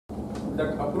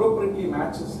that appropriately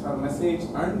matches her message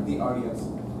and the audience.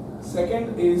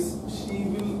 Second is she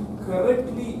will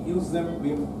correctly use them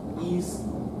with ease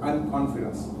and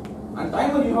confidence. And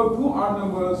timer, you have 2 odd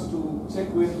numbers to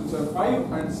check with, which are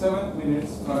 5 and 7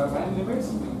 minutes for our time limits.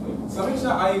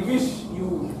 Sameeksha, I wish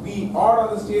you be odd on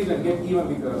the stage and get even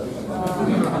bigger.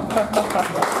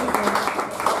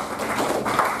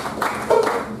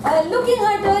 Looking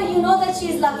at her, you know that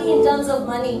she's lucky in terms of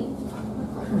money.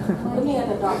 Looking at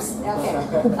the dots. Okay.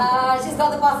 She's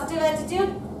got the positive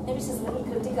attitude. Maybe she's a little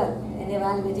critical in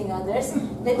evaluating others.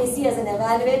 Let me see as an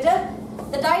evaluator.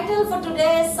 The title for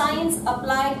today is Science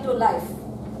Applied to Life.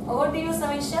 Over to you,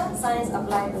 Sameeksha. Science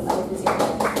Applied to Life is your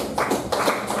title.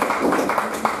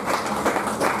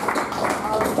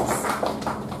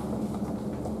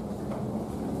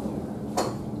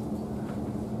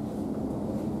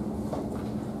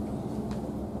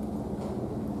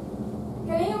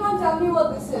 Can anyone tell me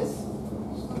what this is?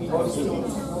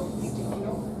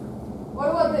 What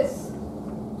about this?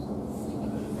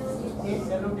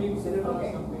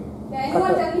 Okay. Can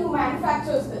anyone tell me who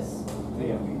manufactures this?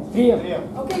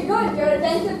 3M. Okay, good. You're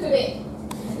attentive today.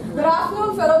 Good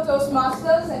afternoon, fellow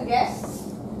Toastmasters and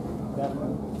guests.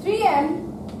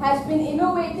 3M has been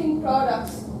innovating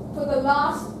products for the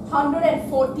last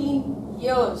 114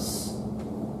 years.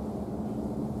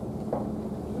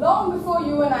 Long before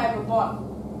you and I were born.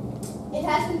 It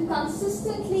has been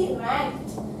consistently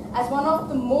ranked as one of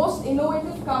the most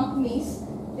innovative companies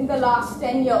in the last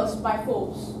 10 years by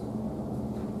Forbes.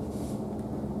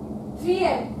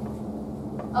 3M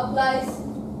applies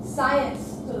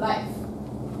science to life.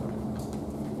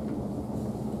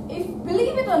 If,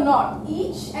 believe it or not,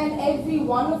 each and every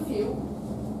one of you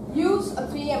use a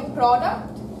 3M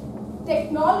product,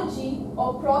 technology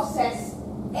or process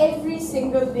every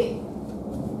single day.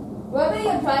 Whether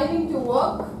you're driving to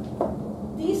work,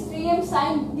 these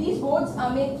boards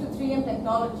are made through 3M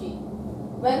technology.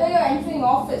 Whether you're entering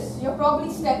office, you're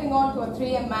probably stepping onto a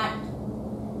 3M mat.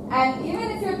 And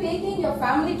even if you're taking your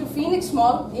family to Phoenix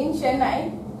Mall in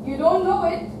Chennai, you don't know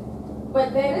it,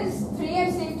 but there is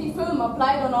 3M safety film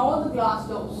applied on all the glass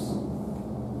doors.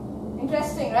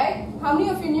 Interesting, right? How many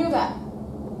of you knew that?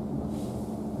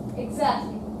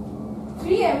 Exactly.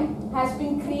 3M has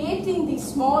been creating these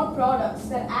small products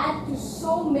that add to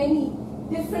so many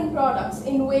different products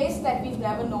in ways that we've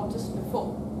never noticed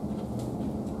before.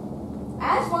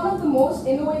 As one of the most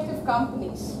innovative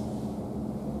companies,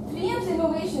 3M's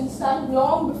innovation started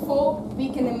long before we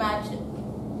can imagine.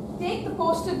 Take the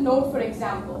Post-it note, for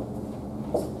example.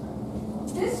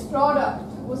 This product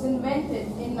was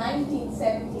invented in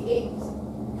 1978.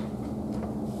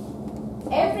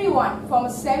 Everyone from a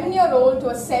 7-year-old to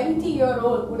a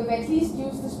 70-year-old would have at least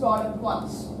used this product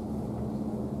once.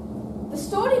 The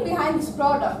story behind this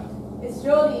product is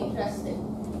really interesting.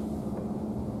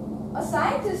 A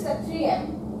scientist at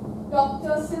 3M,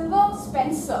 Dr.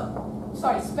 Spencer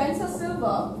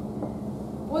Silver,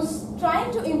 was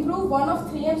trying to improve one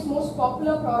of 3M's most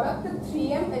popular product, the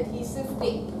 3M adhesive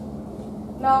tape.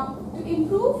 Now, to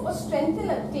improve or strengthen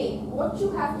a tape, what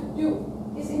you have to do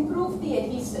is improve the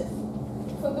adhesive.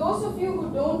 For those of you who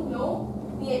don't know,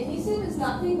 the adhesive is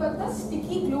nothing but the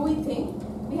sticky, gluey thing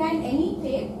behind any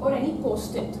tape or any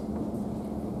post-it.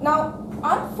 Now,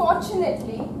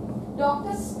 unfortunately,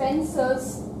 Dr.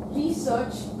 Spencer's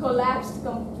research collapsed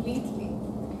completely.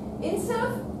 Instead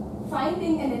of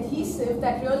finding an adhesive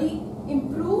that really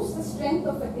improves the strength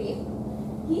of a tape,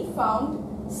 he found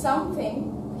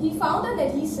an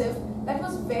adhesive that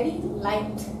was very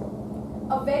light,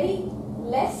 a very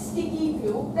less sticky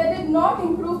glue that did not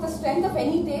improve the strength of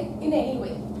any tape in any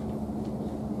way.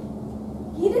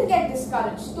 He didn't get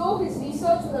discouraged, though his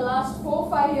research for the last 4 or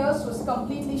 5 years was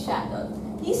completely shattered.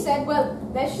 He said, well,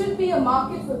 there should be a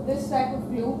market for this type of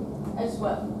glue as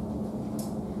well.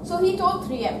 So he told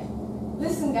 3M,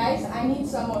 listen guys, I need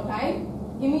some more time.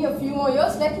 Give me a few more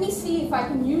years. Let me see if I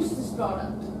can use this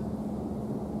product.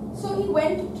 So he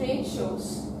went to trade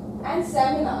shows and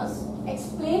seminars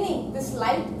explaining this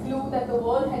light glue that the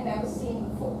world had never seen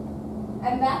before.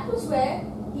 And that was where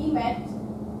he met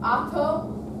Arthur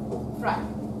Fry,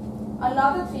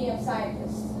 another 3M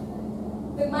scientist.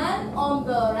 The man on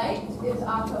the right is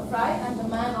Arthur Fry and the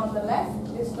man on the left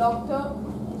is Dr.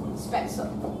 Spencer.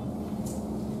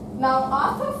 Now,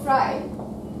 Arthur Fry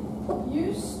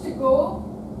used to go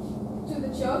to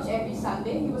the church every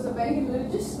Sunday. He was a very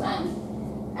religious man,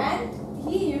 and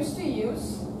he used to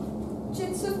use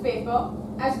chits of paper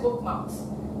as bookmarks.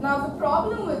 Now, the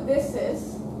problem with this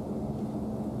is,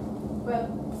 well,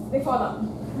 they fall out.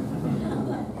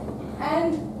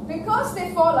 And because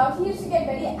they fall out, he used to get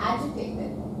very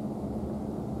agitated.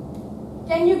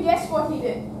 Can you guess what he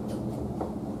did?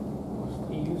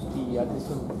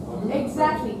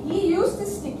 Exactly. He used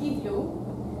this sticky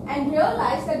glue and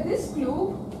realized that this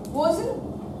glue wasn't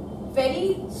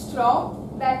very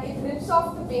strong, that it rips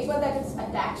off the paper that it's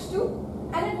attached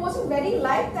to, and it wasn't very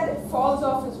light, that it falls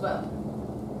off as well.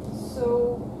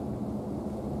 So,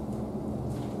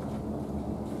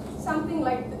 something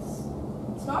like this.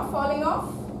 It's not falling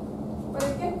off, but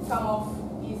it can come off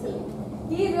easily.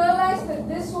 He realized that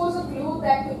this was a glue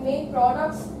that could make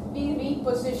products be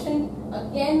repositioned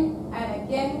again and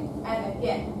again and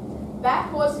again.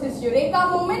 That was his eureka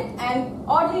moment, and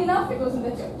oddly enough, it was in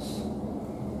the church.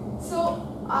 So,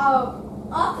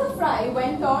 Arthur Fry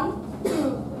went on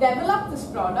to develop this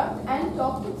product and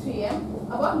talk to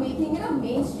 3M about making it a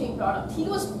mainstream product. He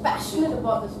was passionate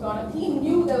about this product. He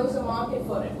knew there was a market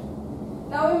for it.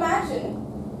 Now imagine,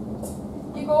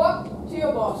 you go up to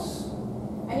your boss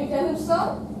and you tell him,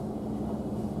 sir,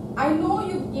 I know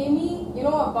you gave me,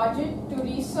 a budget to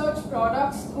research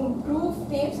products to improve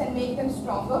tapes and make them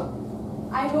stronger.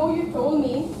 I know you told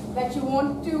me that you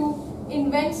want to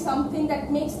invent something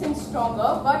that makes things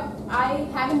stronger, but I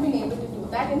haven't been able to do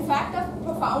that. In fact,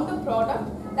 I've found a product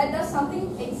that does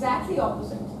something exactly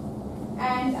opposite.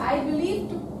 And I believe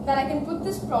that I can put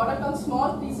this product on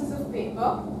small pieces of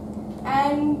paper,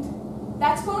 and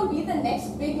that's going to be the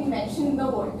next big invention in the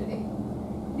world today.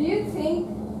 Do you think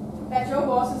that your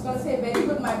boss is going to say, very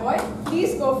good, my boy,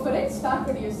 please go for it, start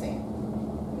producing?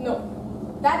 No.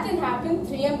 That didn't happen.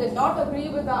 3M did not agree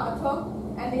with Arthur,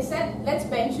 and they said, let's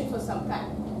bench it for some time.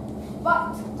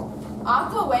 But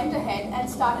Arthur went ahead and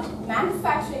started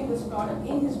manufacturing this product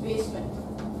in his basement.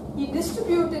 He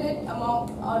distributed it among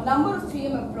a number of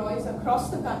 3M employees across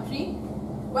the country.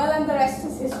 Well, and the rest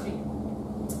is history.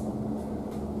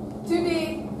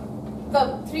 Today,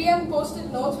 the 3M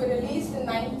Post-it notes were released in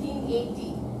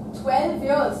 1980, 12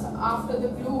 years after the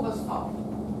glue was found.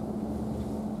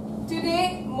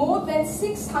 Today, more than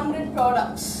 600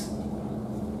 products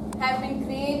have been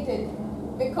created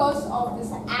because of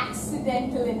this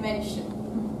accidental invention.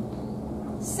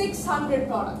 600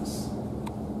 products.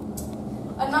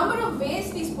 A number of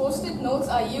ways these Post-it notes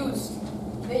are used.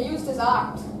 They're used as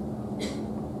art.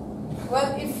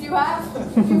 Well, if you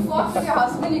fought with your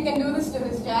husband, you can do this to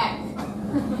his jack.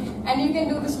 And you can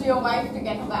do this to your wife to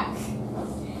get back.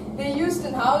 They're used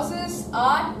in houses,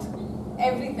 art,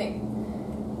 everything.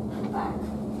 Back.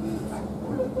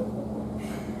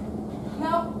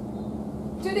 Now,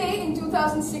 today in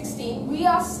 2016,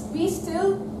 we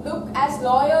still look as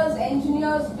lawyers,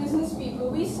 engineers, business people,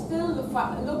 we still look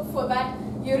for that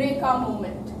eureka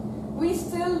moment. We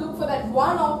still look for that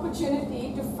one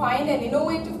opportunity to find an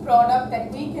innovative product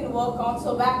that we can work on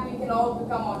so that we can all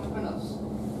become entrepreneurs.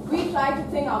 We try to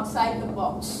think outside the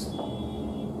box.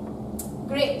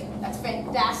 Great, that's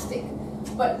fantastic.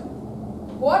 But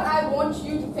what I want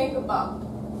you to think about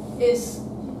is,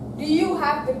 do you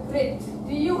have the grit?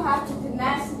 Do you have the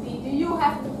tenacity? Do you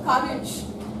have the courage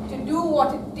to do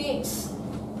what it takes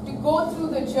to go through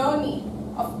the journey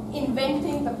of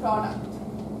inventing the product?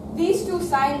 These two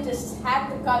scientists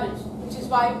had the courage, which is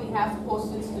why we have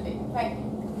Post-its today. Thank you.